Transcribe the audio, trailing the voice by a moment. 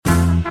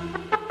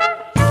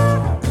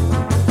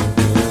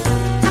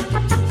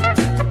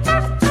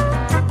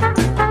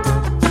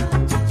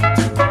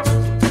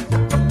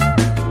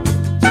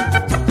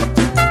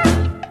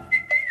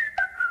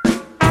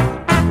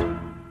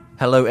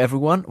Hello,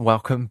 everyone.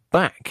 Welcome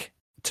back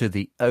to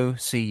the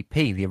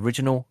OCP, the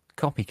Original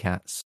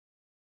Copycats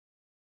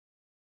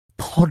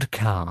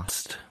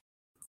podcast.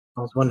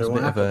 I was wondering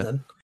what happened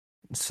then.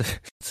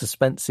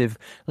 Suspensive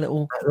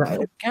little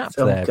gap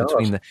Oh, there God.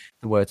 between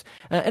the words.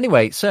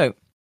 Anyway, so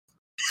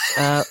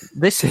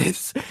this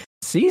is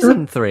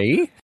season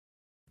 3,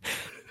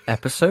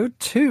 episode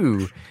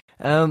 2.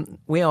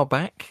 We are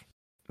back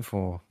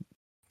for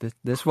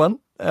this one.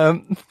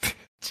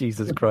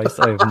 Jesus Christ,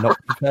 I have not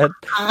prepared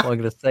what I'm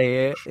going to say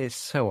here. It's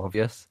so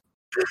obvious.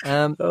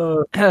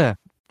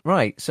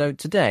 Right, so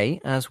today,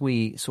 as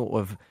we sort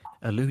of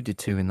alluded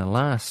to in the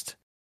last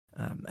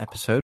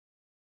episode,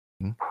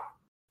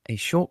 a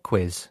short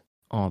quiz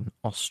on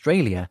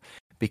Australia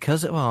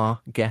because of our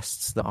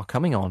guests that are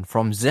coming on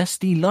from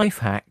Zesty Life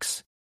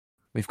Hacks.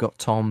 We've got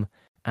Tom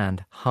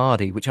and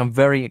Hardy, which I'm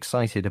very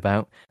excited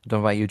about. I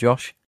don't know about you,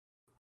 Josh.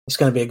 It's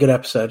going to be a good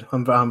episode.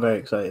 I'm very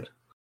excited.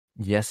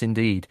 Yes,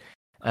 indeed.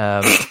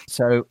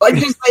 So why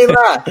did you say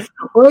that?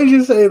 Why did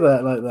you say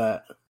that like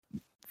that?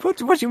 What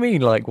do you mean,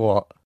 like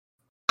what?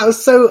 I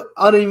was so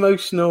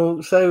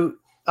unemotional. So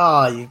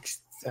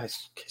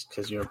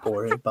because you're a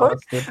boring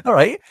bastard. All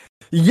right.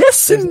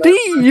 Yes,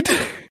 indeed.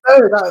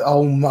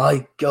 Oh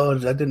my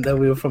god! I didn't know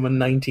we were from a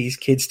 '90s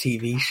kids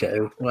TV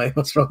show.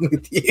 What's wrong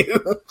with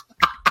you?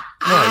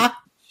 Right.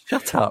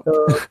 Shut up.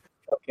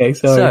 Okay,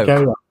 sorry.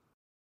 Carry on.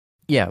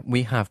 Yeah,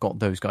 we have got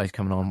those guys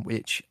coming on,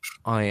 which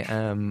I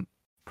am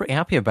pretty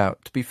happy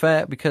about, to be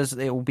fair, because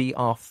it will be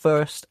our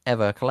first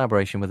ever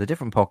collaboration with a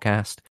different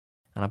podcast,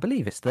 and I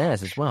believe it's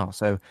theirs as well.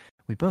 So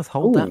we both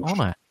hold that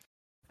honour.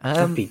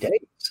 Happy days.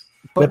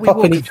 But we're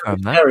popping each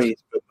other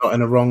cherries, but not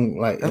in a wrong,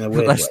 in a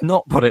weird Let's way.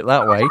 not put it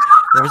that way.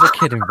 There is a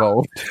kid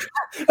involved.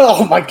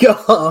 Oh my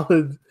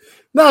god!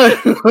 No!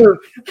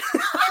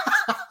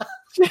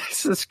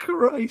 Jesus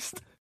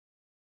Christ!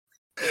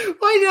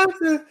 Why do you have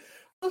to?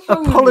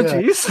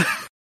 Apologies.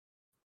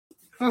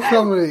 What's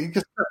wrong with you?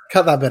 Just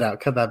cut that bit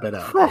out.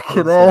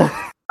 Fucking hell.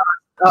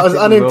 That was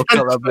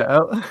unintentional. Cut that bit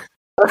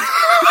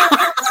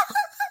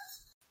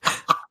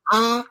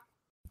out.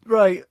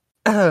 Right.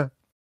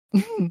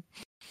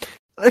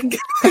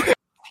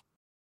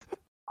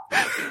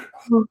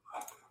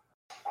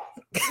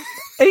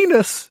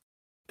 Anus.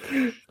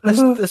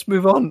 Let's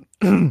move on.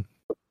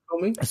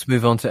 Let's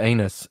move on to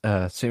anus.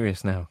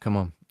 Serious now. Come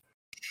on.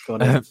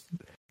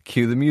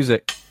 Cue the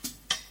music.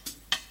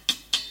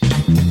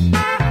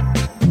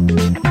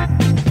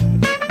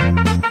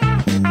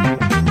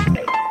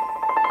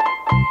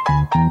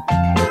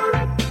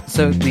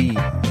 So the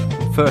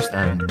first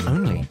and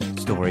only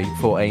story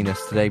for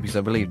anus today, because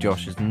I believe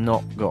Josh has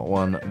not got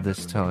one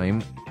this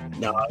time.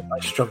 No, I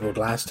struggled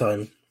last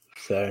time.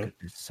 So, for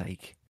goodness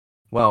sake.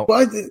 Well,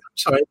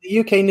 sorry, the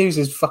UK news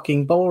is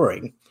fucking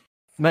boring.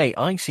 Mate,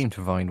 I seem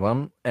to find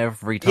one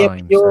every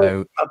time. Yeah,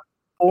 so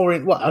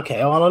boring. What?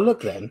 Okay, I'll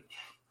look then.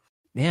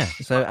 Yeah,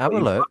 so have a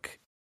look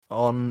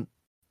on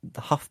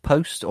the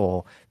HuffPost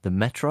or the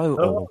Metro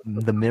or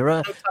the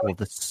Mirror or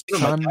the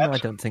Sun. I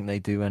don't think they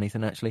do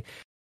anything actually.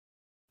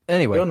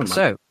 Anyway,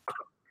 so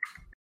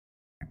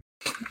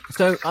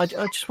I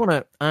just want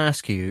to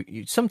ask you.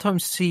 You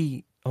sometimes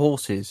see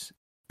horses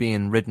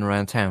being ridden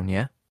around town,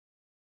 yeah?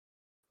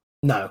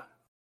 No.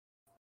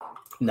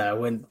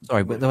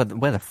 Sorry, but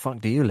where the fuck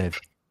do you live?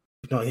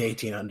 Not in the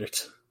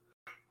 1800s.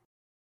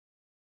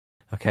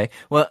 Okay.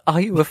 Well,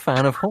 are you a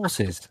fan of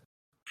horses?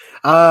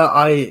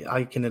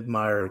 I can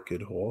admire a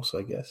good horse,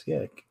 I guess.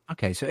 Yeah.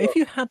 Okay, so if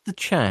you had the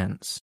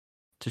chance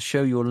to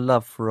show your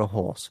love for a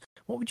horse,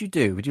 what would you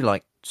do? Would you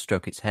like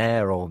stroke its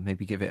hair or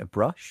maybe give it a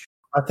brush?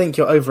 I think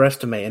you're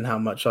overestimating how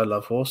much I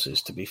love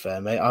horses. To be fair,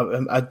 mate.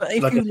 But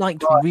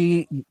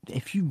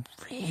if you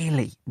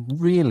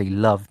really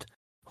loved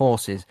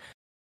horses,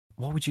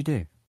 what would you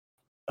do?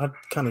 I'd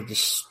kind of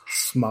just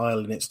smile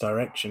in its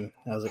direction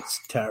as its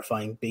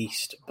terrifying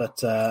beast.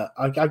 But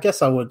I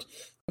guess I would.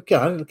 Okay,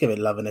 I'd give it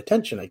love and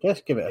attention. I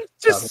guess give it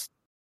just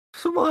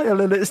smile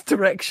in its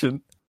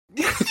direction.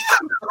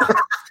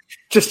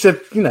 Just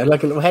like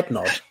a little head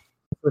nod,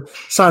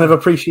 sign of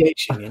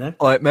appreciation.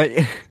 All right,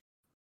 mate.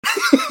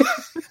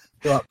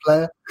 You up,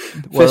 player?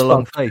 What a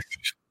long face.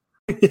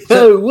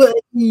 No way.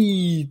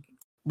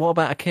 What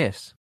about a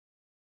kiss?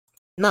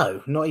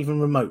 No, not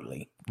even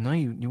remotely. No,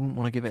 you wouldn't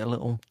want to give it a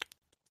little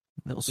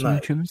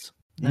smoochums?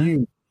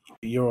 No.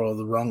 You're all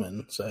the wrong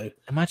one, so...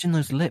 Imagine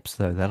those lips,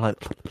 though. They're like...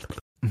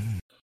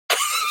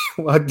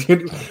 I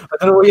don't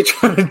know what you're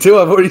trying to do.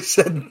 I've already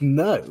said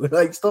no.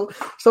 Like, stop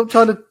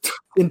trying to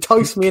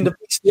entice me into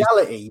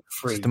bestiality.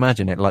 Just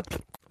imagine it like...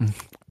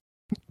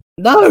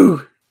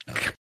 No!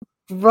 What's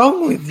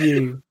wrong with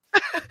you?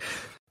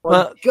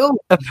 Well, God.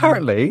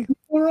 Apparently...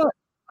 Are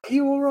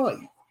you all right?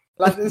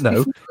 Like,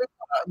 no.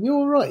 You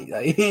all right?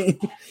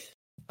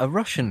 A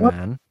Russian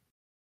man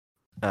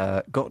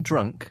got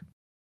drunk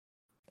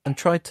and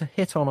tried to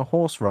hit on a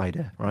horse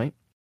rider, right?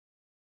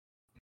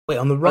 Wait,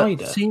 on the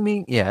rider?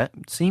 Seeming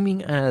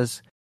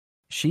as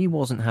she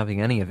wasn't having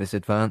any of his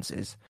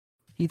advances,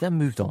 he then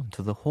moved on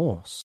to the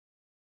horse.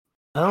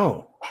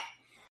 Oh.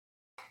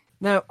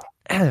 Now,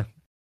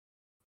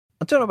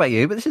 I don't know about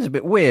you, but this is a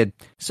bit weird.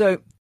 So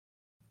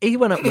he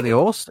went up to the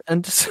horse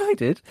and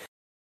decided,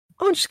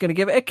 I'm just going to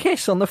give it a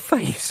kiss on the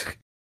face.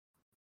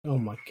 Oh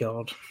my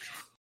God.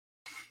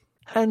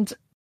 And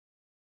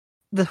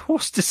the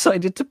horse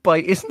decided to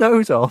bite his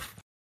nose off.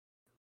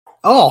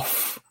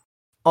 Off?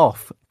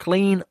 Off.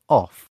 Clean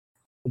off.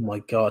 Oh my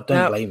God,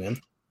 don't blame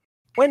him.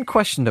 When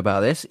questioned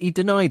about this, he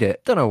denied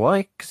it. Don't know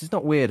why, because it's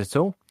not weird at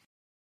all.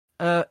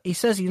 He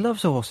says he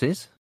loves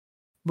horses,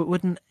 but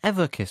wouldn't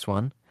ever kiss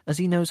one, as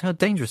he knows how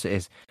dangerous it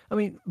is. I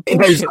mean,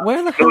 bullshit,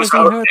 where the hell has he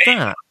heard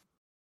that?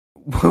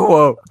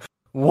 Whoa,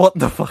 what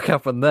the fuck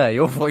happened there?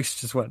 Your voice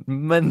just went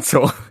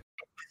mental.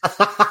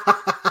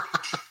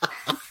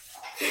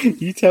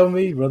 You tell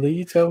me, brother,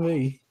 you tell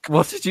me.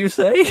 What did you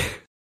say?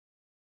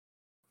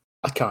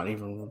 I can't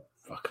even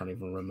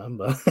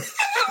remember.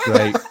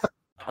 Great.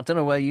 I don't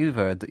know where you've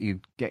heard that you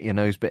get your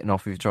nose bitten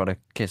off if you try to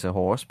kiss a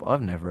horse, but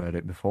I've never heard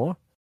it before.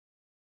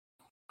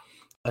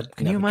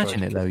 Can you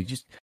imagine it, though? You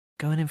just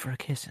going in for a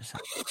kiss or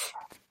something.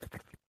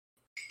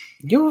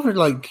 You're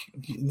like,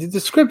 the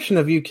description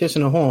of you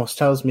kissing a horse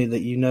tells me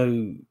that you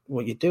know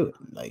what you're doing.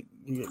 Like,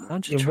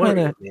 I'm just trying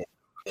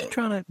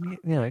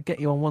to, get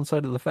you on one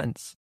side of the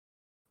fence.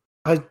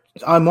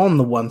 I'm on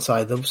the one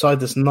side, the side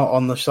that's not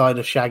on the side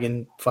of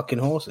shagging fucking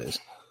horses.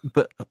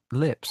 But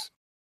lips.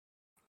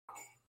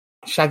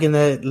 Shagging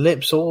their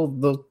lips or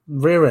the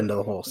rear end of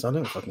the horse. I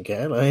don't fucking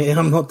care. Like,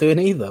 I'm not doing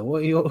either. I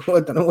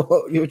don't know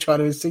what you were trying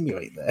to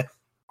insinuate there.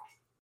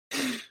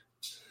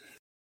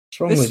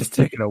 This is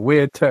taking a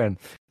weird turn.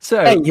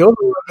 So, hey, you're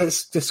the one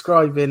that's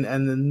describing,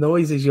 and the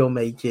noises you're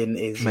making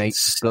is... Mate,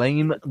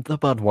 blame the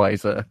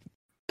Budweiser.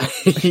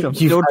 I'm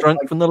still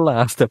drunk from the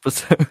last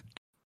episode.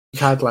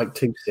 You've had like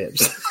 2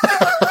 sips.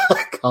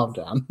 Calm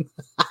down.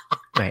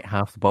 Mate,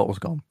 half the bottle's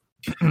gone.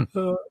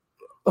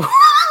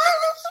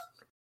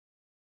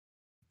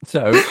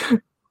 So, oh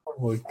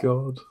my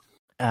God.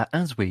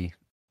 As we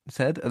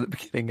said at the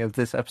beginning of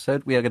this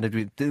episode, we are going to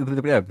be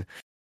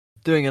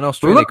doing an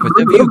Australia quiz.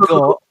 Have you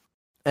got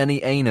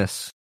any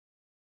anus?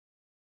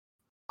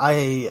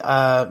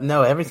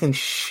 No, everything's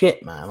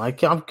shit, man.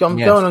 I'm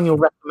going on your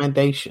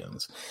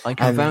recommendations. I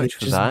can vouch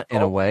for that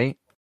in a way,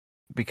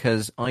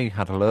 because I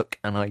had a look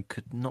and I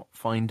could not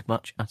find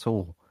much at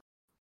all.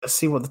 Let's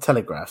see what the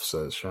Telegraph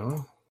says, shall we?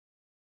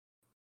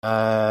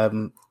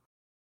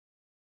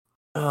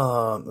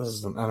 Oh,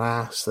 there's an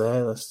ass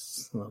there.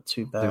 That's not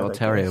too bad. The old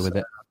terrier with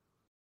it.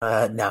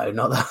 No,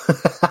 not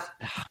that.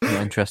 I'm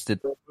not interested.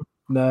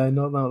 No,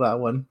 not that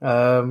one.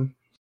 Oh,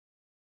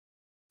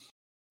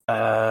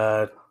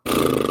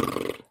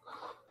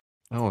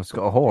 it's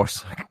got a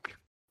horse.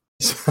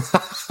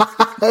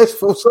 It's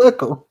full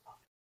circle.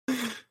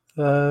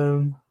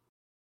 Oh,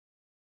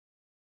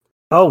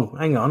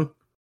 hang on.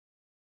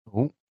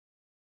 Oh,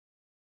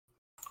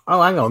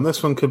 hang on.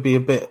 This one could be a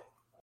bit...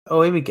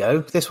 Oh, here we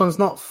go. This one's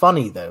not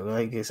funny, though.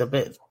 Like, it's a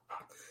bit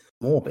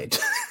morbid.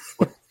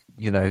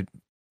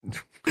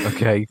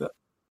 Okay.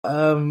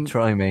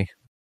 Try me.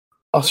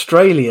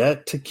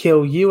 Australia to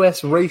kill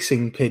US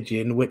racing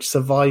pigeon which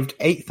survived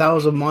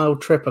 8,000-mile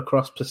trip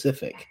across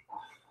Pacific.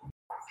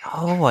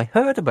 Oh, I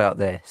heard about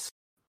this.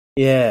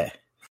 Yeah.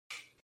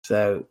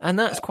 So, and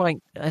it's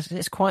quite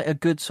a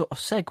good sort of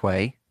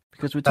segue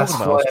because we're talking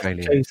about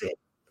Australia.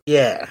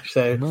 Yeah.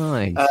 So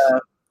nice.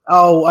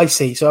 I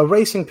see. So a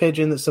racing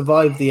pigeon that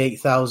survived the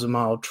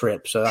 8,000-mile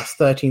trip, so that's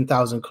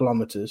 13,000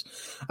 kilometers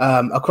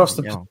across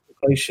the Pacific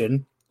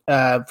Ocean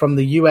from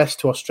the US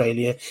to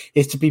Australia,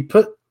 is to be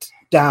put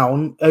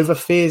down over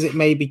fears it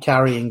may be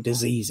carrying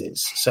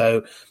diseases.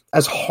 So,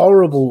 as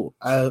horrible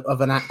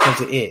of an act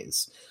as it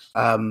is,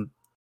 I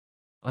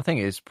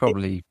think it's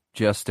probably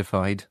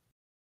justified.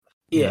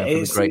 Yeah, for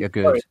the greater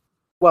good.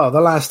 Well, the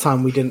last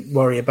time we didn't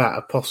worry about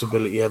a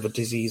possibility of a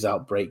disease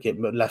outbreak, it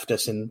left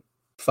us in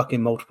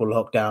fucking multiple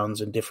lockdowns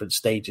and different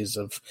stages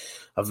of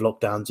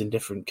lockdowns in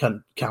different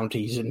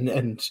counties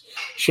and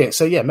shit.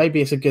 So yeah,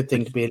 maybe it's a good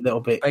thing to be a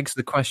little bit... Begs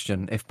the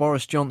question, if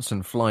Boris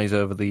Johnson flies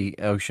over the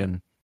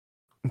ocean,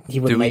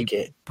 he wouldn't make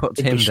it. Put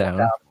him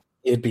down.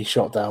 He'd be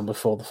shot down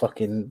before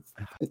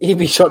he'd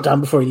be shot down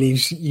before he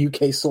leaves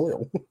UK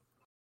soil.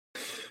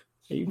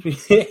 He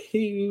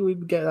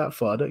wouldn't get that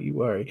far, don't you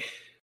worry.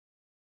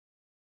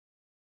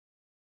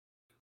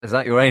 Is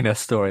that your anus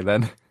story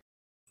then?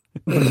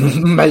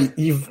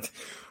 Mate,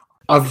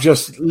 I've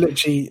just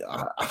literally...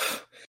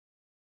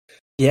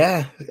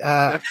 yeah.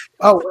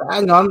 Oh,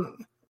 hang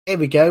on. Here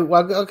we go.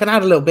 Well, I can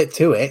add a little bit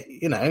to it,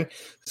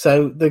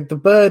 So the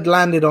bird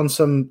landed on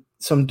some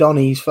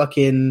Donny's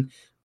fucking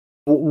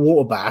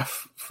water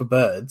bath for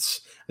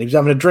birds, and he was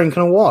having a drink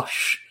and a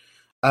wash.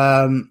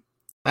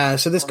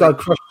 So this guy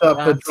crushed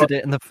up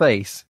it in the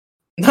face.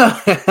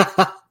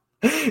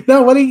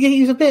 No, well,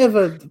 he's a bit of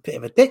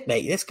a dick,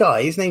 mate. This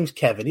guy, his name's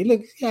Kevin.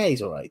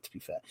 He's all right, to be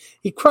fair.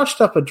 He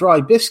crushed up a dry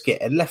biscuit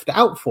and left it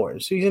out for him,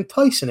 so he's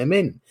enticing him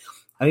in.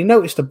 And he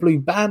noticed a blue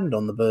band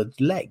on the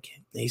bird's leg.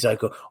 He's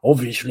like,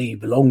 obviously he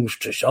belongs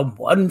to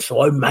someone,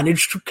 so I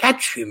managed to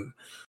catch him.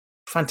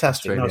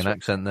 Fantastic. Australian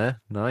accent there.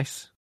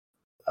 Nice.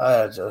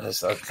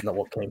 That's not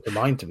what came to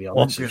mind, to be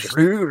honest.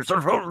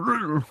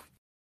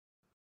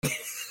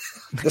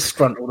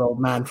 Disgruntled old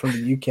man from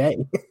the UK.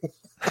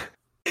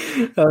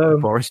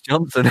 Boris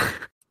Johnson.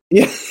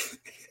 Yeah.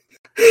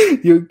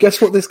 You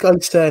guess what this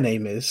guy's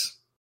surname is?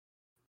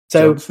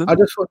 So Johnson? I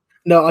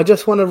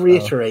just want to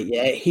reiterate.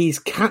 Yeah, he's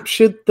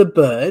captured the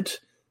bird.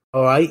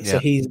 All right, Yeah. so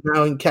he's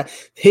now in.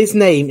 His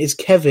name is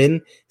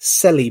Kevin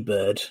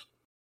Sellybird.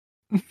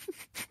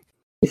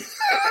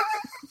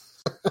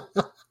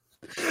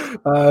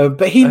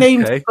 But he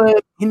named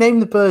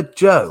the bird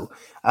Joe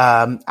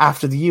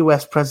after the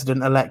U.S.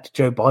 President-elect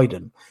Joe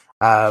Biden.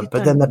 But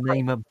then they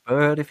name a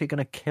bird if you're going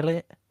to kill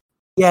it.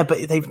 Yeah,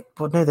 but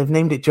they've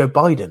named it Joe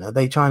Biden. Are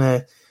they trying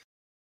to?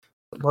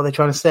 What are they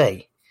trying to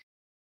say?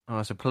 Oh,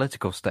 it's a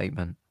political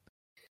statement.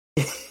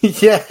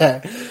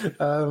 Yeah.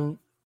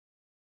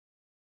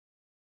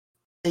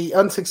 They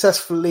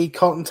unsuccessfully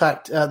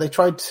they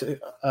tried to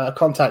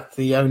contact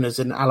the owners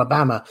in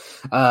Alabama,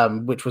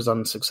 which was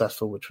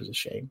unsuccessful, which was a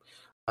shame.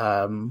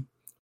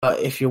 But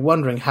if you're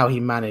wondering how he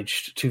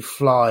managed to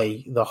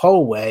fly the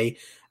whole way,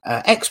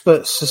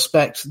 experts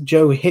suspect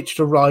Joe hitched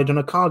a ride on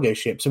a cargo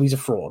ship, so he's a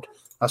fraud.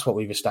 That's what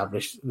we've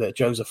established, that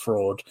Joe's a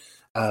fraud.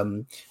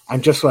 And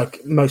just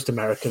like most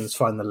Americans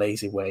find the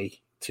lazy way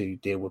to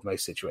deal with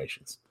most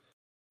situations.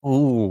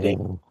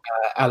 Ooh.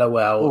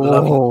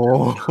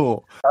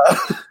 LOL.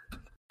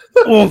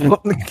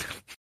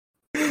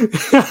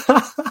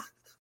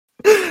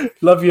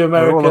 Love you,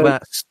 America. We're all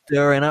about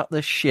stirring up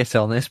the shit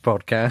on this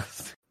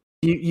podcast.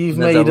 You've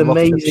made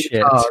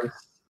amazing cars.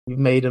 You've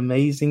made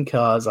amazing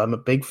cars. I'm a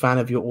big fan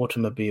of your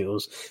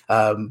automobiles.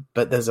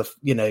 But there's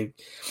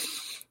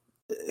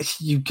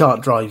you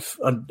can't drive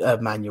a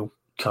manual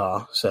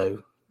car,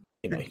 so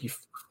you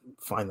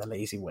find the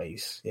lazy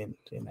ways in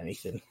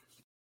anything.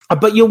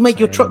 But you'll make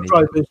your truck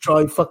drivers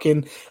drive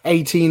fucking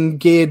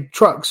 18-geared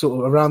trucks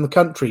around the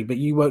country, but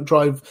you won't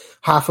drive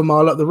half a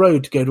mile up the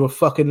road to go to a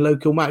fucking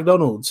local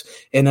McDonald's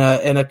in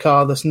a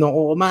car that's not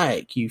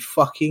automatic. You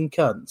fucking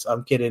cunts.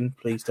 I'm kidding.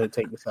 Please don't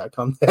take this out of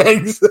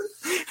context.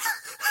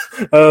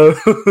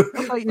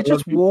 You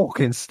just walk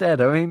instead.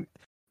 I mean,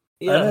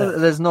 I know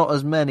there's not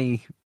as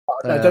many.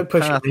 No, don't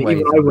push it.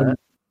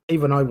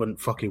 Even I wouldn't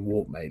fucking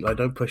walk, mate. Like,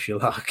 don't push your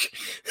luck.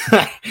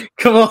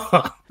 Come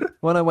on.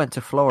 When I went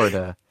to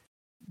Florida,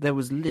 there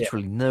was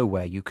literally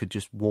nowhere you could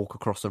just walk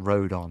across the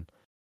road on.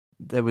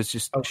 There was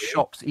just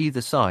shops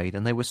either side,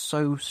 and they were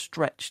so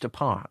stretched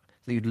apart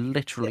that you'd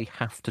literally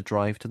have to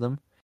drive to them.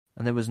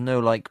 And there was no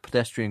like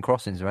pedestrian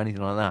crossings or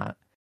anything like that.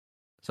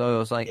 So I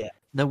was like,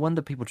 no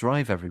wonder people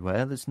drive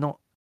everywhere. It's not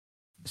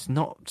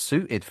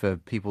suited for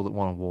people that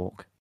want to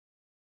walk.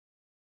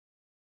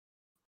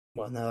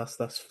 Well, no,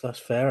 that's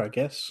fair, I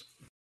guess.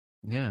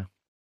 Yeah.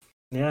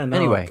 Yeah. No,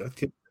 anyway.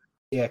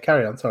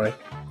 Carry on. Sorry.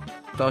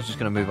 So I was just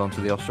going to move on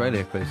to the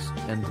Australia quiz.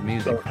 End the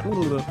music. A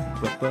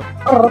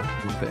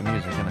bit of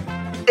music, isn't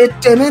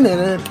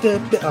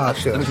it? Oh,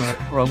 shit.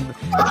 Wrong.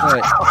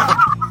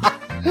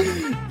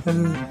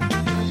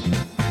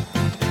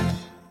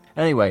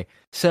 Anyway,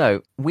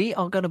 so we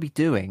are going to be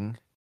doing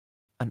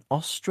an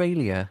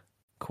Australia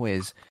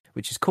quiz,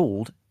 which is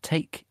called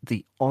Take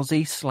the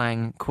Aussie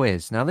Slang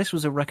Quiz. Now, this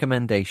was a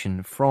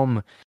recommendation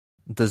from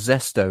the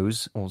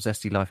Zestos, or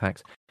Zesty Life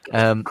Hacks.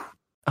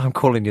 I'm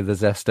calling you the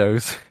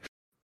Zestos,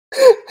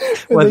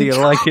 whether you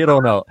like it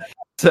or not.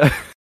 So,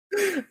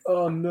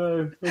 oh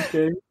no!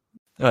 Okay.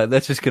 All right,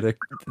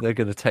 they're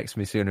gonna text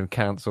me soon and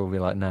cancel. Be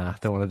like, nah,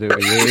 don't want to do it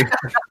with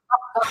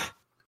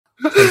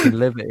you. Taking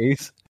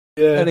liberties.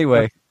 Yeah.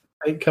 Anyway,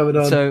 ain't coming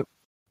on. So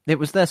it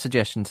was their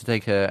suggestion to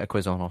take a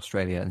quiz on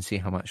Australia and see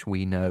how much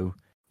we know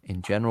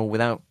in general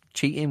without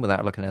cheating,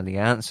 without looking at the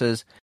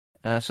answers.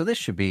 So this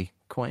should be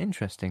quite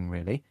interesting,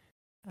 really.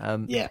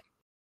 Yeah.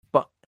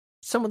 But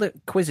some of the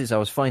quizzes I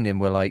was finding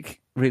were like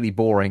really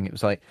boring. It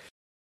was like,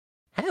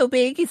 how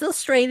big is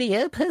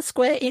Australia per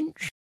square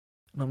inch?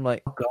 And I'm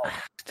like,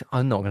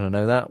 I'm not going to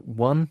know that.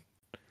 1,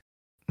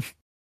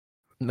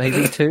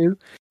 maybe 2.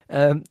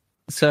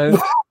 So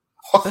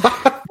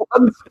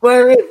 1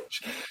 square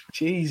inch.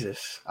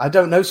 Jesus, I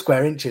don't know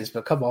square inches,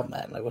 but come on,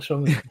 man. Like, what's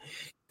wrong with you?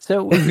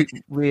 So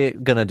we're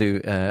going to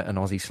do an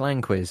Aussie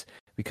slang quiz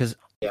because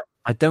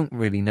I don't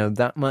really know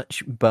that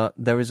much, but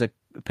there is a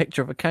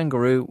picture of a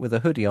kangaroo with a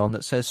hoodie on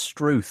that says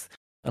Struth,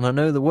 and I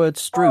know the word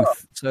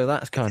Struth, so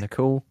that's kind of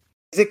cool.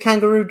 Is it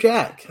Kangaroo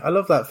Jack? I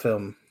love that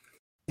film.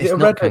 It's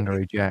not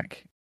Kangaroo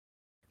Jack,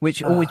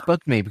 which always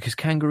bugged me because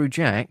Kangaroo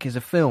Jack is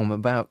a film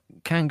about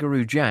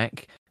Kangaroo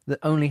Jack that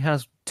only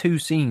has 2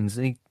 scenes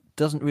and he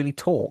doesn't really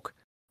talk.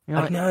 You're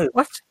like, I know.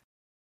 What?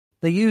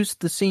 They used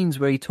the scenes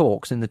where he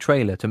talks in the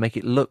trailer to make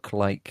it look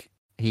like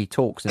he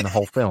talks in the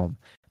whole film.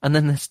 And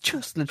then there's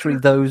just literally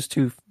those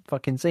 2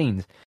 fucking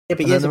scenes. Yeah,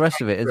 but and then the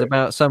rest of it is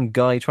about some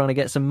guy trying to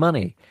get some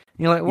money. And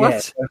you're like,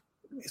 what? Yeah,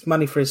 it's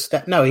money for his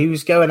step. No, he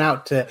was going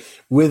out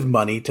with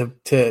money that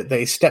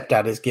his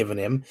stepdad has given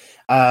him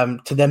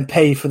to then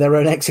pay for their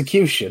own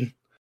execution.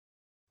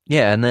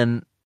 Yeah, and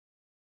then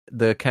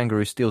the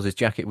kangaroo steals his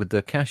jacket with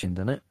the cash in,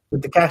 doesn't it?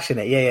 With the cash in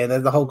it, yeah.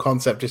 The whole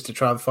concept is to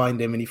try and find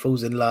him, and he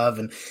falls in love.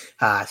 And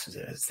I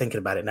was thinking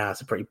about it now,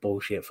 it's a pretty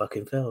bullshit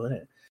fucking film, isn't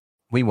it?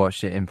 We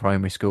watched it in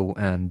primary school,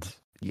 and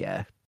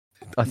yeah,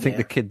 I think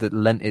the kid that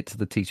lent it to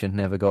the teacher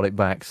never got it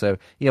back, so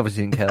he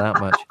obviously didn't care that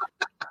much.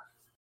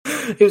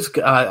 It was.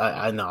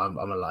 I know. I'm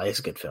a lie. It's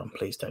a good film.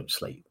 Please don't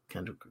sleep.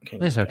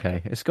 It's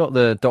okay. It's got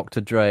the not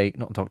Dr.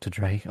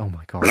 Dre. Oh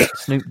my god,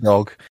 Snoop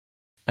Dogg.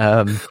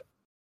 Dum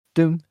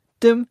dum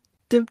dum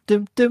dum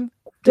dum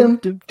dum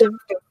dum dum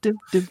dum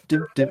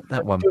dum dum.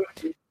 That one.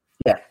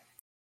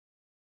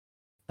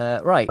 Yeah.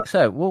 Right.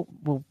 So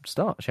we'll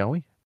start, shall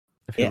we?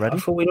 If you're ready. I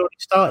thought we'd already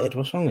started.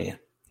 What's wrong with you?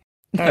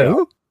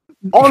 No.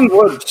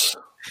 Onwards.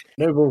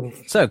 Noble.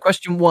 So,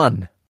 question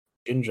 1.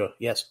 Ginger.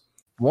 Yes.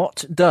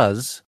 What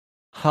does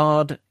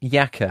hard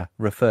yakka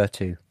refer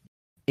to?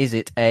 Is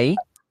it A,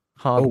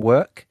 hard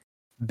work,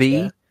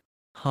 B,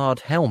 hard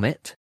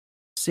helmet,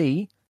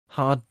 C,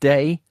 hard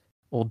day,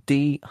 or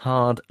D,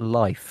 hard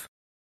life?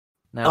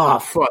 Now,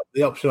 fuck.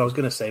 The option I was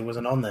going to say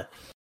wasn't on there.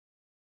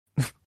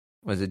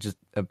 Was it just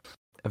a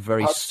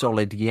very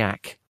solid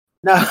yak?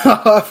 No,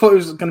 I thought it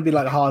was going to be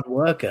like hard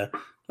worker.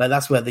 Like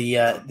that's where the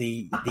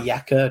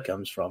yakker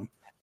comes from.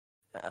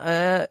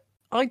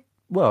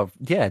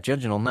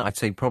 Judging on that, I'd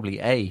say probably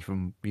A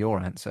from your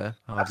answer.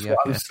 That's what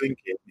I was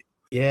thinking.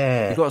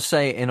 Yeah. You've got to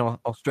say it in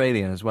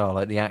Australian as well,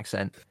 like the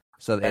accent,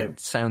 so that it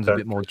sounds a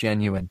bit more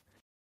genuine.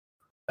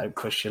 Don't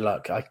push your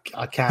luck.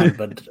 I can,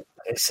 but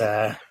it's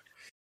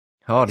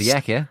hard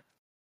yakka.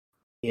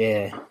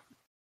 Yeah.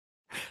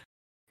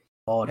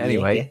 Hard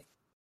anyway.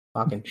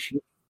 Fucking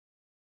shit.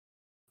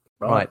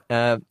 Right.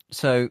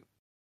 So,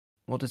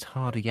 what does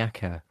hard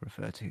yakka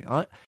refer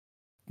to?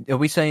 Are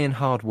we saying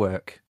hard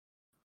work?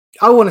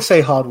 I want to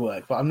say hard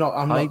work, but I'm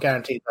not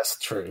guaranteed that's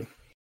true.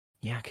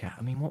 Yakka.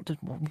 I mean, what would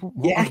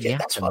yakka,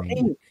 that's what mean?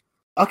 I mean.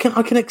 I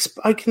can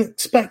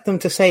expect them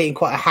to say it in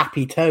quite a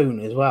happy tone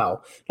as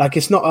well. Like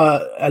it's not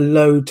a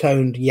low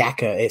toned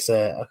yakka. It's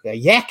a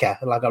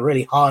yakka, like a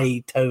really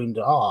high toned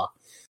R.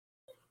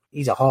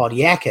 He's a hard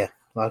yakka.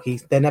 Like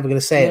they're never going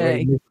to say it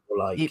really miserable.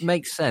 Like it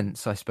makes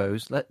sense, I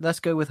suppose. Let's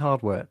go with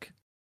hard work.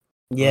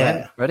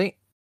 Yeah. Right, ready?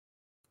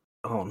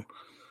 On.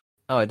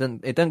 Oh, it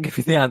doesn't give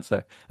you the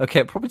answer.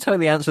 Okay, I'll probably tell you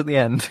the answer at the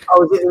end.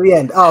 Oh, is it at the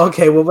end? Oh,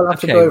 okay. Well, we'll have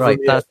to go. Right.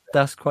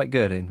 That's quite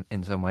good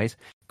in some ways.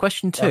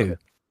 Question 2. Okay.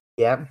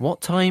 Yeah.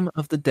 What time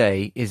of the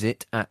day is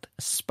it at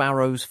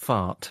Sparrow's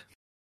Fart?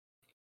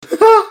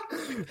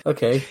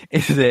 Okay.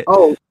 Is it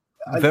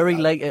very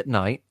late at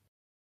night,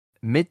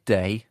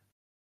 midday,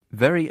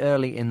 very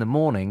early in the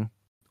morning,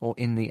 or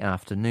in the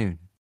afternoon?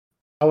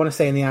 I want to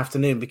say in the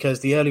afternoon because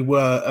the early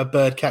a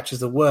bird catches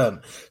the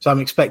worm. So I'm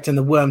expecting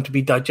the worm to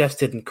be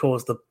digested and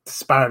cause the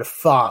sparrow to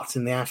fart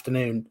in the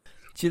afternoon.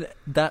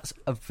 That's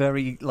a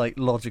very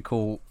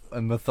logical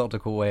and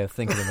methodical way of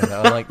thinking of it.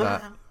 I like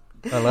that.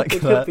 I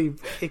like that.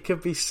 It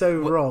could be so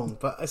wrong,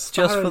 but a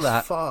just for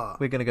that, fart.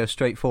 We're going to go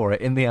straight for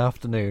it. In the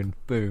afternoon.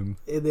 Boom.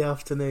 In the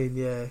afternoon,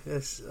 yeah.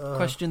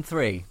 Question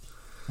 3.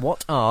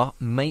 What are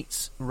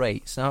mates'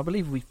 rates? Now, I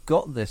believe we've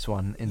got this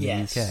one in the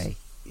UK.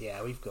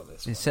 Yeah, we've got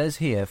this one. It says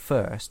here,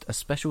 first, a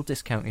special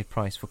discounted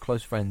price for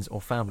close friends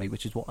or family,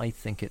 which is what I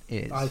think it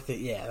is.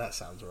 That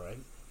sounds right.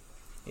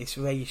 It's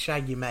where you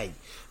shag your mate,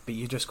 but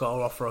you just got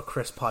to offer a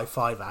crisp high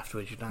five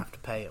afterwards. You don't have to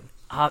pay him.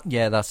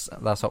 Yeah, that's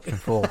option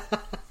 4.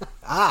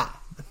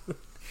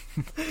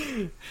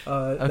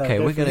 Okay,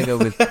 we're going to go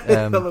with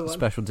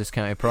special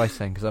discounted price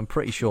then, because I'm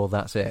pretty sure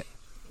that's it.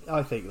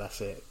 I think that's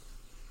it.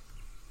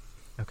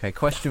 Okay,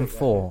 question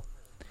 4.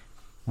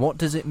 What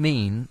does it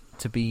mean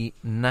to be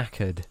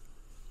knackered?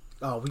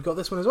 Oh, we got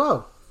this one as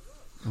well.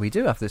 We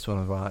do have this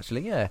one as well,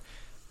 actually, yeah.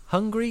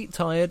 Hungry,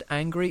 tired,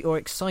 angry, or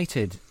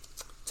excited?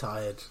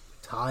 Tired.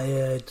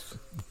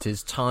 It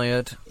is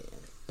tired.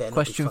 Yeah,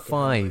 question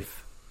 5. Hungry.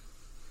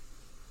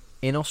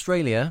 In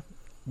Australia,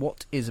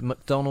 what is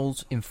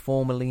McDonald's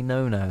informally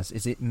known as?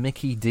 Is it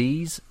Mickey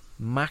D's,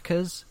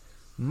 Macca's,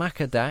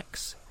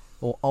 Macadac's,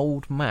 or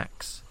Old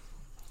Mac's?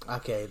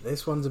 Okay,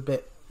 this one's a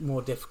bit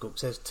more difficult.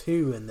 There's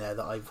 2 in there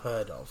that I've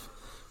heard of.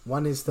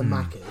 One is the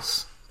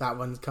Macca's. That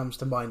one comes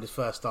to mind as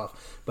first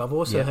off. But I've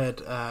also heard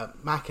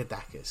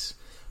Macadac's.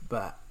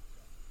 But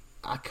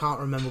I can't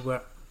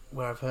remember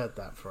where I've heard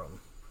that from.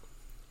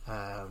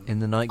 In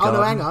the night garden? Oh,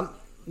 no, hang on.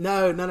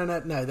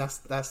 No.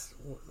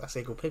 That's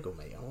Eagle Piggle,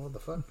 mate. Oh, what the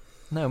fuck?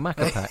 No,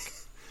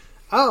 Macapac.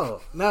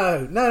 Oh,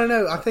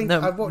 no. I think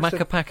I watched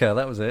Macapaca,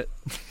 that was it.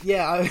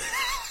 Yeah,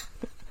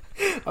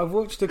 I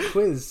watched a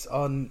quiz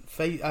on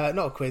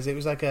not a quiz. It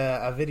was like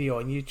a video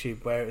on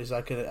YouTube where it was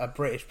like a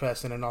British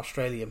person, an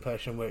Australian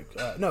person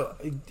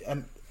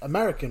an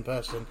American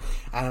person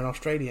and an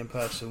Australian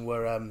person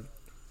were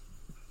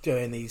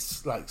doing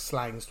these like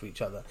slangs to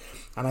each other,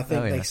 and I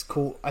think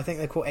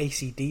they're called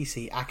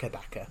AC/DC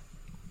Akadaka.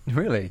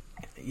 Really?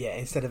 Yeah,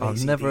 instead of I've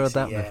AC/DC, never heard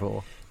that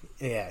before.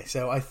 Yeah,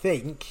 so I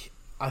think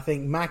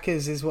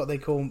Macca's is what they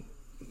call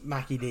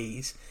Mackie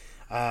D's,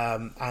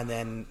 and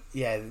then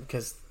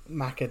because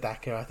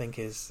Macadaka, I think,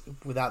 is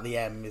without the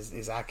M is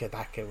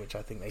Akadaka, which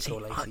I think they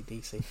call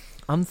AC/DC.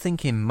 I'm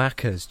thinking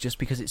Macca's just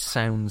because it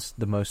sounds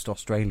the most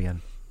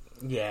Australian.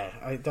 Yeah,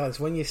 it does.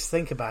 When you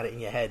think about it in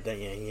your head, don't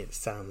you? It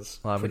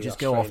sounds. We just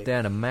go off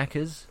down to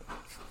Macca's.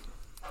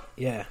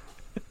 Yeah.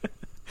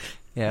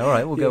 Yeah. All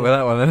right, we'll go with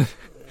that one then.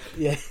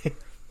 Yeah.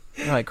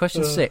 All right,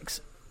 question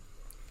 6.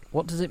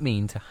 What does it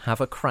mean to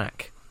have a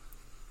crack?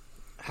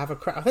 Have a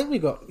crack. I think we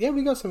got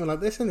something like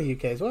this in the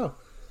UK as well.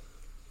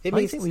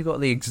 I think we've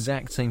got the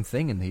exact same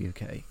thing in the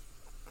UK.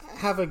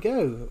 Have a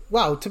go.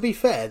 Well, to be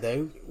fair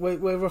though,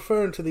 we're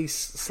referring to these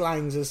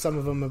slangs as some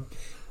of them are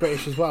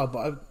British as well.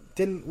 But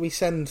didn't we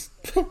send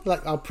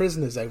like our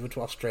prisoners over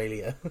to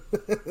Australia?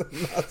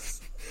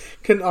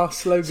 Couldn't our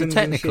slogans So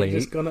technically, and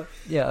shit just gone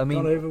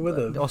over with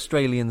them?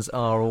 Australians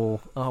are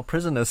all our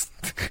prisoners.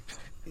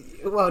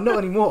 Well, not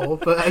anymore,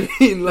 but I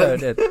mean,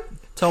 like... No.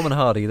 Tom and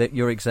Hardy, that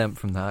you're exempt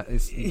from that.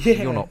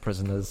 You're not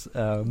prisoners.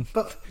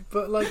 But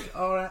like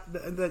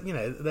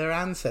their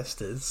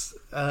ancestors.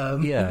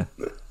 Yeah,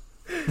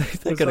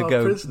 they're gonna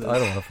go. Prisoners. I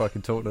don't want to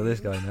fucking talk to this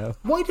guy now.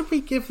 Why did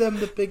we give them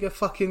the bigger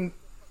fucking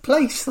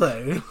place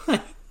though?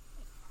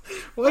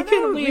 Why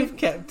couldn't we have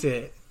kept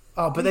it?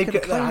 Oh, but they've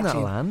got that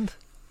land.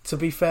 To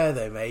be fair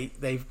though, mate,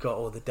 they've got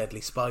all the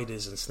deadly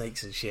spiders and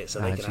snakes and shit, so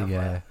they can have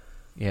that.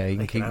 Yeah, you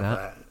can keep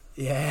that.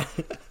 Yeah.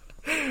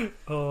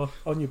 Oh,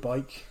 on your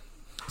bike.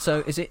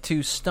 So, is it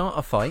to start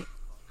a fight,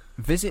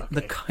 visit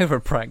the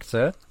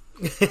chiropractor,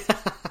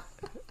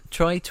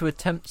 try to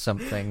attempt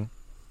something,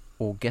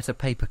 or get a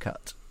paper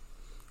cut?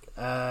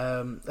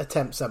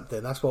 Attempt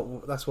something. That's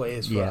what it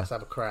is for us.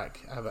 Have a crack.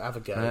 Have a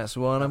go. That's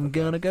what I'm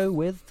gonna go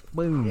with.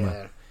 Boom.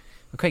 Yeah.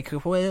 Okay.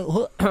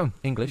 Well,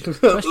 English.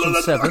 Question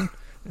 7.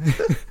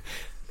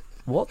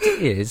 What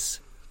is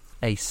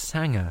a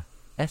sanger?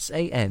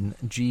 SANGER.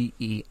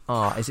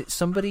 Is it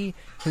somebody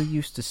who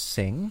used to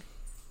sing,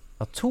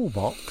 a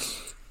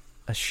toolbox,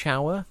 a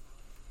shower,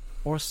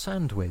 or a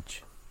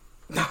sandwich?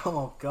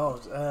 Oh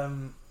God.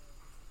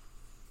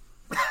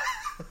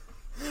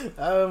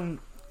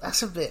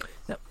 That's a bit.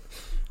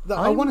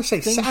 I want to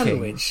say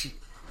sandwich.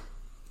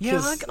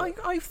 Yeah,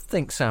 I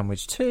think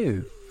sandwich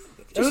too.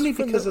 Just only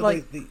because of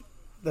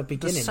the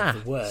beginning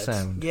of the word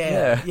sound.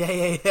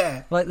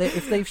 Yeah. Like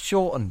if they've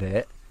shortened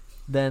it,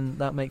 then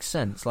that makes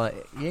sense.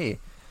 Like, yeah.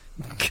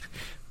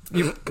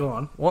 You go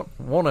on.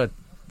 Want a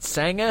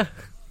sanger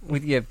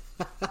with your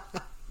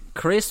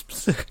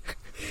crisps?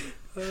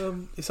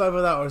 It's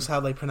either that or it's how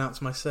they pronounce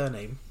my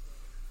surname.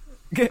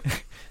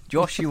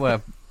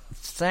 Joshua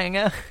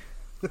Sanger.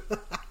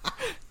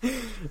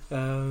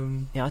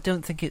 Yeah, I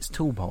don't think it's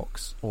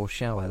toolbox or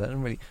shower. That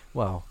doesn't really.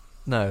 Well,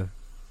 no.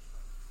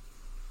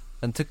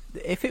 And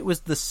if it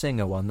was the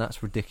singer one,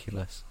 that's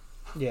ridiculous.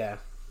 Yeah.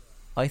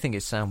 I think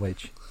it's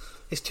sandwich.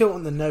 It's tilt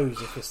on the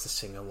nose if it's the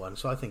singer one,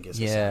 so I think it's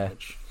a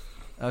sandwich.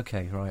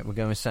 Okay, right, we're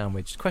going with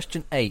sandwich.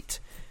 Question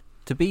 8.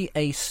 To be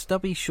a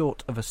stubby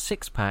short of a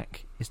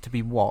six-pack is to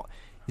be what?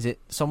 Is it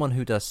someone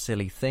who does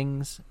silly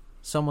things?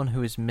 Someone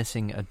who is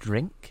missing a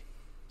drink?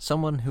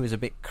 Someone who is a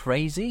bit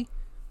crazy?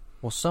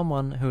 Or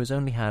someone who has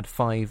only had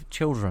 5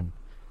 children?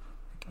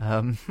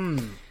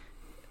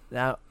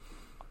 Now,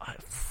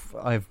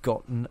 I've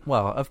got an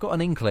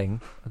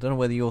inkling. I don't know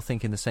whether you're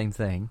thinking the same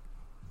thing.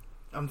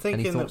 I'm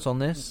thinking. Any thoughts on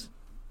this?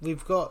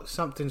 We've got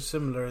something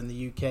similar in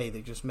the UK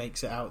that just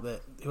makes it out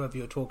that whoever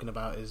you're talking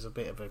about is a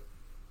bit of a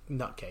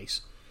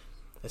nutcase,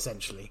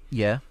 essentially.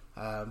 Yeah.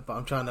 But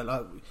I'm trying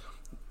to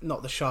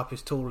not the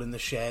sharpest tool in the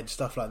shed,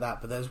 stuff like that.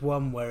 But there's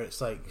one where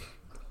it's like,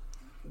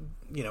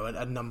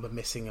 a number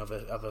missing of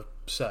a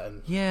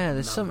certain. Yeah,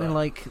 there's number. something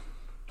like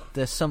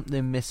there's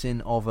something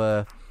missing of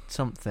a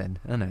something,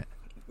 isn't it?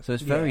 So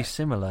it's very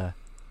similar.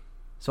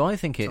 So I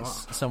think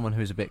it's someone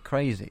who's a bit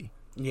crazy.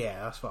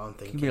 Yeah, that's what I'm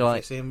thinking. You'd be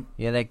like,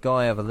 that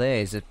guy over there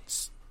is a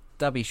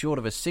stubby short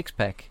of a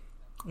six-pack.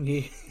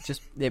 Yeah.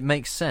 It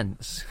makes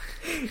sense.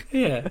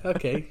 Yeah,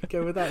 okay,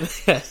 go with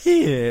that.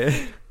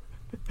 Yeah.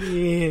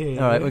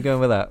 Yeah. Alright, we're going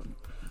with that.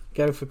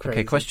 Go for crazy.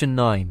 Okay, question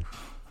 9.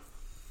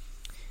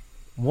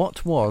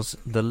 What was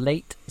the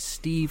late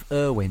Steve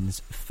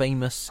Irwin's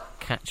famous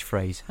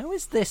catchphrase? How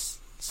is this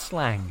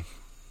slang?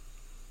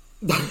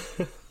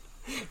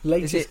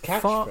 Latest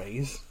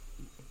catchphrase?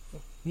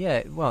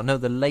 Yeah, well, no,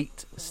 the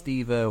late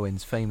Steve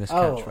Irwin's famous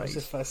catchphrase. I was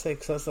just about to say,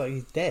 because I was like,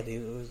 he's dead. It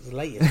was the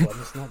latest one.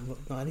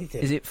 It's not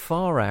anything. Is it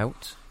far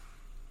out,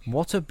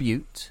 what a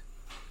beaut,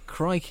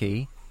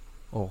 crikey,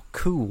 or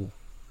cool?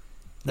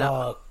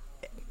 Now,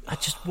 I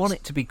just want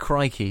it to be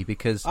crikey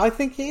because... I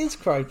think it is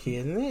crikey,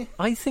 isn't it?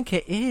 I think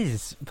it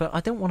is, but I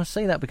don't want to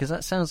say that because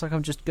that sounds like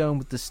I'm just going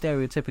with the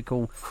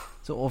stereotypical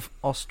sort of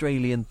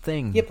Australian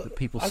thing that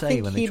people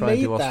say when they try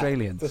and do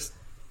Australians.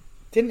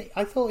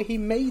 I thought he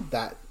made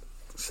that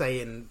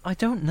saying... I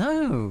don't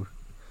know.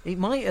 He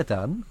might have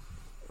done.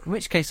 In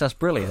which case, that's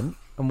brilliant,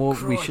 and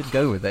we should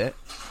go with it.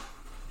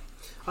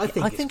 I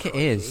think it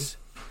is.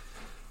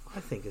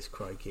 I think it's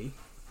crikey.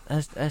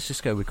 Let's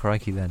just go with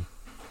crikey then.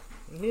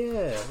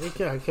 Yeah,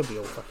 I could be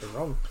all fucking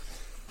wrong.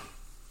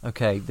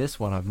 Okay, this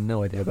one I've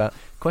no idea about.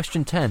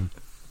 Question 10.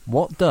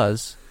 What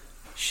does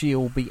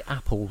 "she'll be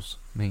apples"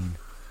 mean?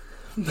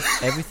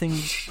 Everything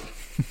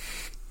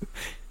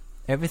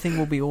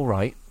will be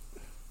alright.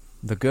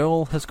 The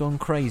girl has gone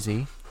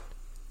crazy.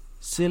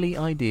 Silly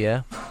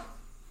idea.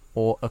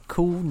 Or a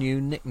cool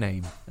new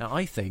nickname. Now,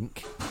 I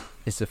think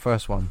it's the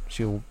first one.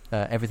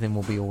 Everything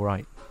will be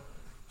alright.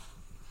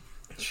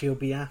 She'll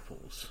be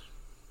apples.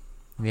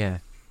 Yeah.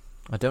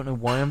 I don't know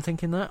why I'm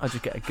thinking that. I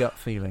just get a gut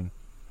feeling.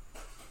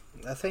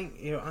 I think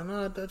I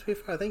know. To be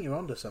fair, I think you're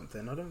onto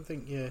something. I don't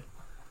think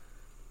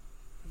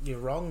you're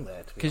wrong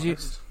there. To be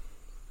honest.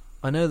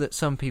 I know that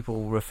some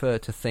people refer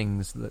to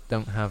things that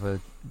don't have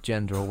a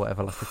gender or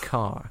whatever, like a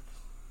car,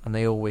 and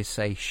they always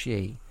say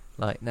she.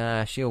 Like,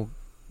 nah, she'll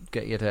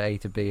get you to A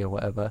to B or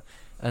whatever.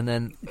 And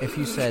then if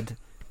you said,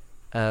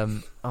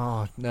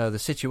 oh no, the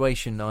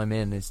situation I'm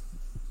in is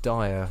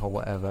dire or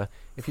whatever,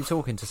 if you're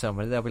talking to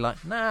somebody, they'll be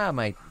like, nah,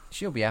 mate,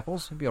 she'll be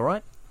apples, it'll be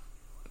alright.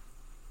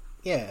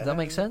 Yeah. Does that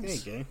make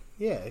sense? There you go.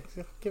 Yeah,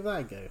 give that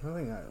a go. I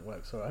think that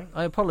works alright.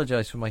 I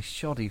apologise for my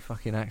shoddy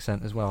fucking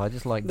accent as well. I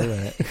just like doing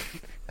it.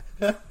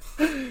 Yeah,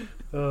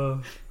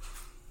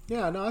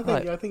 no,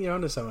 I think you're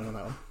onto something on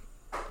that one.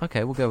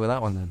 Okay, we'll go with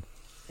that one then.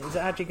 Is it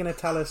actually going to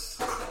tell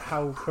us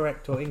how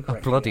correct or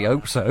incorrect? I bloody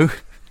hope so.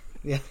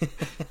 Yeah.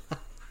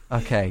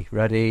 Okay,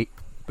 ready?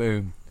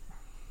 Boom.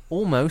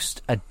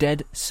 Almost a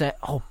dead set.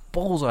 Oh,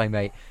 bullseye,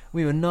 mate.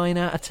 We were 9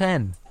 out of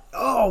 10.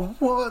 Oh,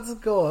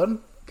 what? Go on.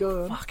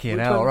 Fucking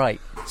hell, right.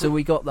 So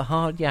we got the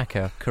hard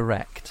yakka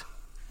correct.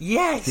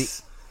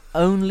 Yes! The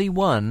only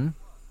one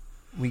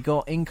we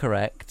got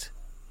incorrect...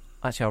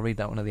 Actually, I'll read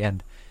that one at the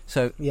end.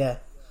 So, yeah.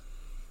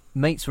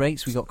 Mates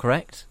Rates we got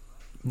correct.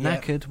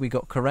 Knackered we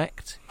got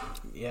correct.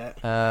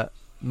 Yeah.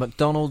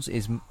 McDonald's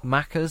is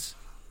Macca's.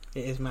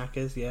 It is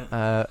Macca's,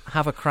 yeah.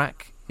 Have a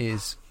crack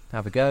is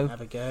have a go.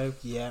 Have a go,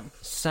 yeah.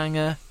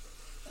 Sanger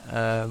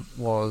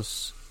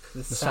was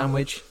the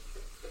sandwich.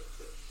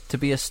 To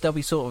be a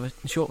stubby short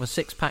of a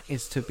six-pack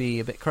is to be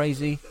a bit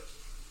crazy.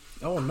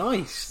 Oh,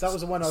 nice. That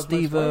was the one I was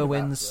Steve most worried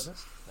Irwin's about,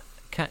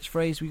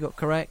 catchphrase we got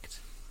correct.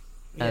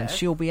 yeah. And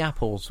she'll be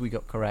apples we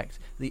got correct.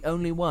 The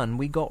only one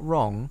we got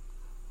wrong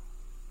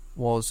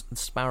was the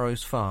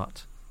sparrow's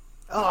fart.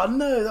 Oh,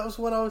 no, that was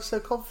the one I was so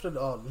confident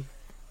on.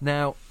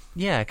 Now,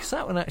 yeah, because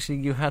that one actually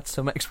you had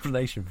some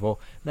explanation for.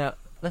 Now,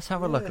 let's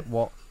have a look at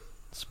what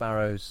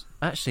sparrows...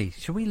 Actually,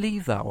 should we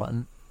leave that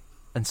one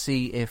and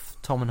see if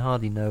Tom and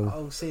Hardy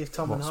know see if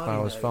Tom what and Hardy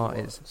sparrow's know fart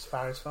what is?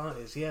 Sparrow's fart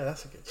is, yeah,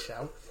 that's a good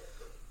shout.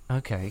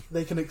 Okay.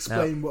 They can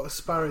explain what a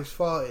sparrow's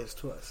fart is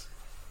to us.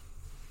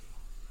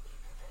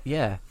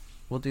 Yeah,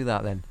 we'll do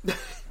that then.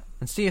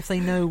 And see if they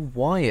know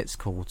why it's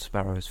called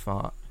sparrow's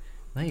fart.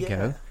 There you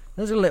go.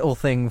 There's a little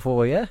thing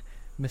for you,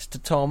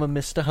 Mr. Tom and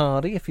Mr.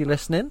 Hardy, if you're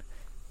listening.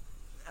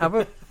 Have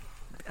a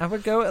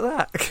go at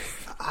that.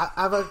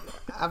 Have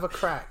a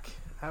crack.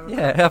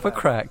 Have a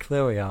crack.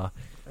 There we are.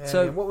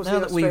 So what was now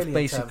the that we've Australian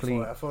basically,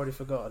 term for it? I've already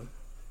forgotten.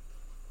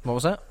 What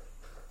was that?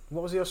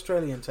 What was the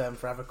Australian term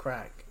for have a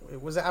crack?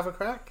 Was it have a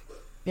crack?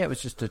 Yeah, it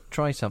was just to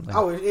try something.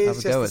 Oh, it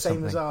is just the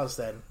same as ours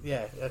then.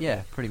 Yeah. Okay.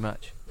 Yeah, pretty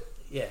much.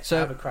 Yeah. So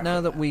have a crack now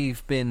at that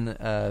we've been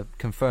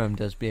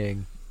confirmed as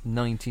being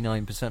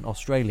 99%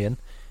 Australian,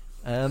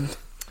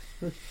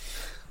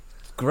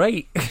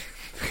 great.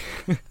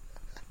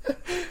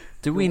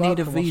 Do we need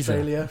a visa?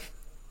 Australia.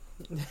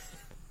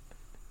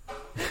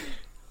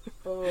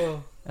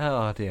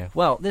 Oh dear.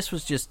 Well, this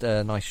was just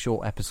a nice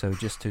short episode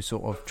just to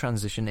sort of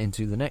transition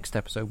into the next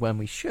episode when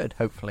we should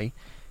hopefully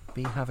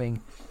be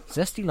having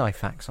Zesty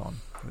Life Hacks on,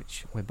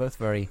 which we're both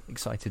very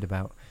excited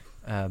about.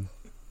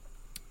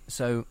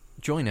 So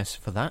join us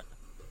for that,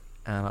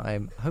 and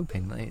I'm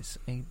hoping that it's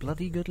a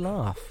bloody good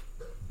laugh.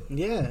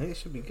 Yeah, it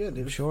should be good.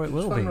 I'm sure it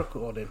will fun be.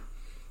 Recording.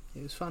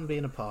 It was fun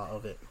being a part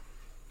of it.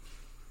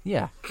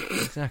 Yeah,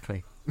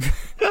 exactly.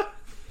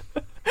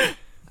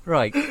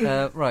 Right,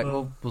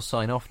 we'll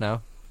sign off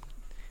now.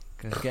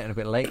 Because it's getting a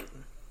bit late,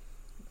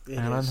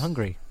 I'm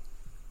hungry.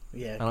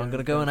 Yeah, and I'm going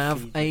to go and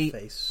have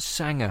a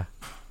sanger.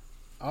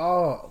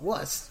 Oh,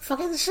 what? It's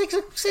fucking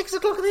 6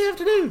 o'clock in the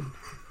afternoon.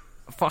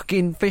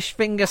 Fucking fish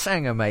finger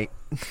sanger, mate.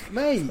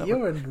 Mate,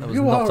 you are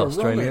not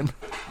Australian.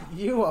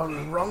 You are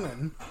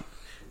wrongin'.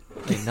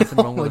 Ain't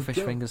nothing wrong with a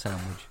fish finger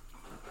sandwich.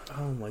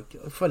 Oh my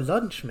god, for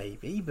lunch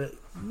maybe, but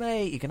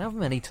mate, you can have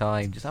them any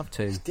time. Just have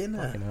two. It's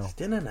dinner. It's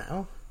dinner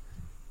now.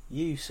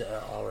 You,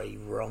 sir, are a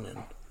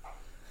wrong'un.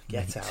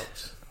 Get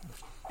out,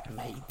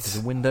 mate. There's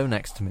a window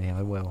next to me.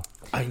 I will.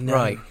 I know.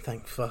 Right.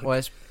 Thank fuck.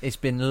 Well, it's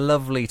been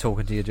lovely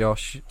talking to you,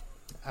 Josh.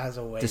 As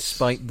always.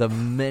 Despite the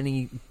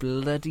many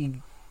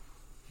bloody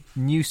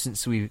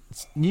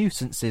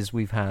nuisances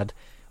we've had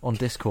on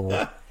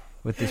Discord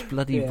with this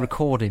bloody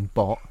recording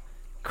bot,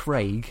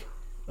 Craig.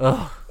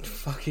 Ugh.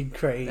 Fucking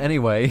Craig.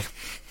 Anyway,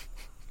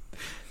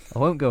 I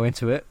won't go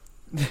into it.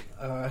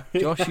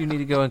 Josh, you need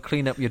to go and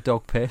clean up your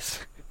dog piss.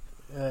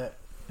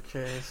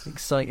 Cheers.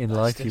 Exciting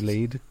life you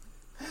lead.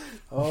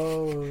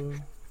 Oh,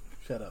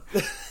 shut up.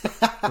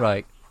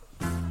 Right,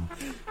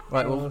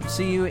 we'll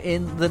see you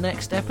in the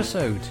next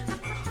episode.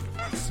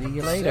 See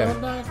you later.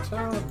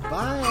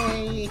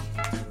 Bye.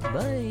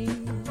 Bye.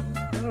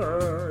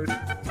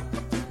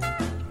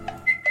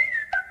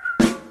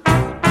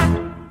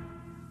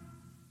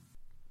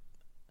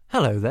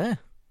 Hello there.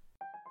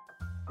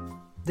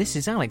 This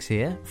is Alex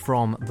here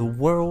from the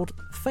world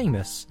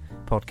famous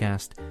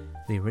podcast,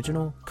 the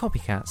Original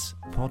Copycats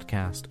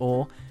Podcast,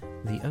 or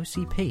the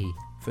OCP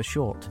for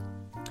short.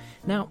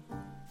 Now,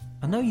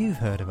 I know you've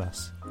heard of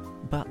us,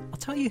 but I'll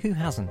tell you who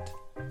hasn't.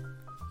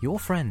 your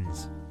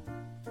friends.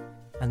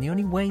 And the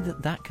only way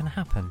that that can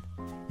happen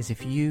is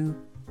if you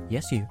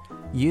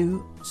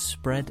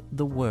spread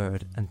the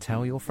word and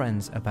tell your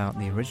friends about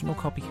the Original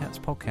Copycats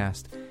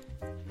podcast.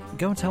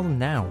 Go and tell them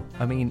now.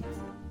 I mean,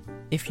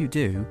 if you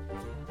do,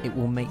 it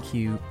will make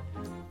you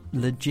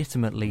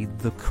legitimately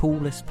the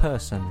coolest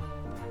person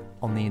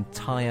on the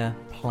entire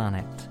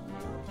planet.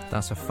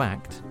 That's a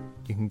fact.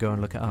 You can go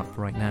and look it up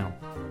right now.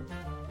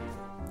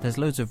 There's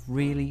loads of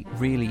really,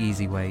 really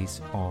easy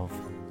ways of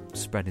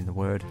spreading the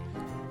word.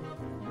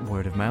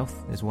 Word of mouth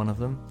is one of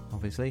them,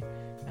 obviously.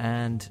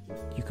 And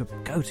you could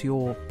go to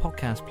your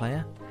podcast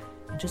player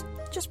and just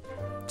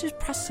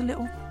press the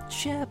little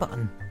share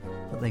button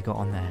that they got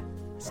on there.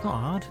 It's not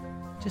hard.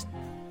 Just,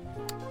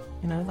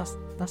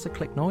 that's a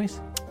click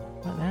noise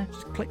right there.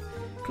 Just click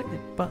the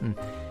button.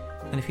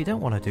 And if you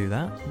don't want to do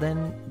that,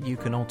 then you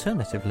can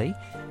alternatively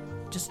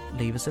just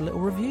leave us a little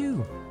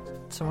review.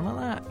 Something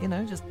like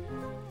that, just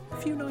a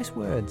few nice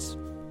words.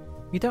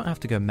 You don't have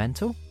to go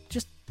mental.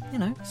 Just,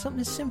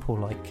 something simple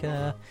like,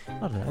 I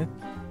don't know,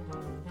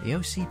 the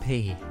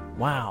OCP.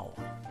 Wow,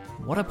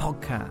 what a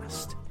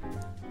podcast.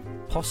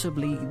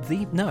 Possibly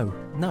the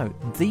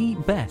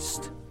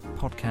best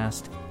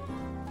podcast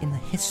in the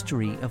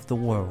history of the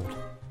world.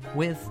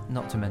 With,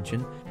 not to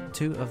mention,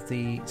 two of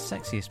the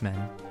sexiest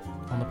men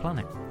on the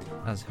planet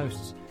as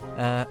hosts.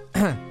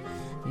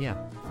 Yeah,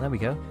 there we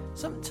go.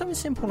 Something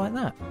simple like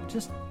that.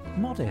 Just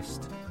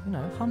modest,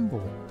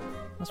 humble.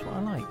 That's what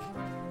I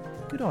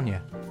like. Good on you.